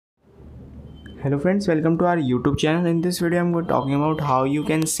Hello friends, welcome to our YouTube channel. In this video I'm going to talking about how you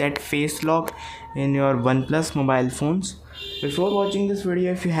can set face lock in your OnePlus mobile phones. Before watching this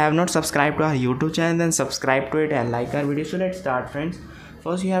video, if you have not subscribed to our YouTube channel, then subscribe to it and like our video. So let's start friends.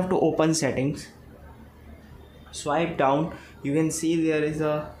 First you have to open settings. Swipe down, you can see there is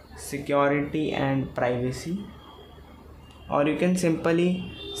a security and privacy, or you can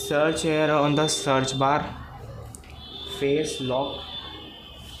simply search here on the search bar face lock.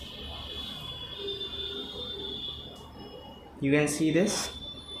 You can see this.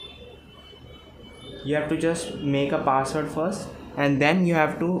 You have to just make a password first, and then you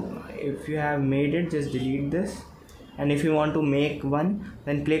have to, if you have made it, just delete this, and if you want to make one,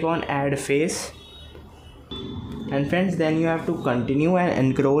 then click on add face. And friends, then you have to continue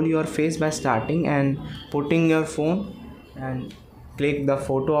and enroll your face by starting and putting your phone and click the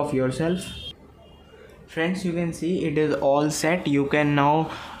photo of yourself. Friends, you can see it is all set. You can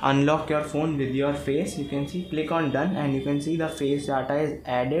now unlock your phone with your face. You can see, click on done, and you can see the face data is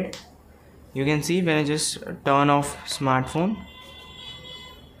added. You can see when I just turn off smartphone,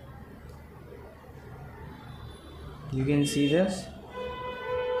 you can see this,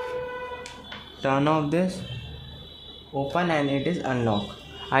 turn off this, open, and it is unlocked.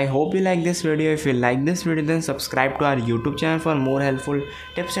 I hope you like this video. If you like this video, then subscribe to our YouTube channel for more helpful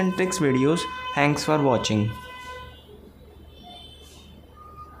tips and tricks videos. Thanks for watching.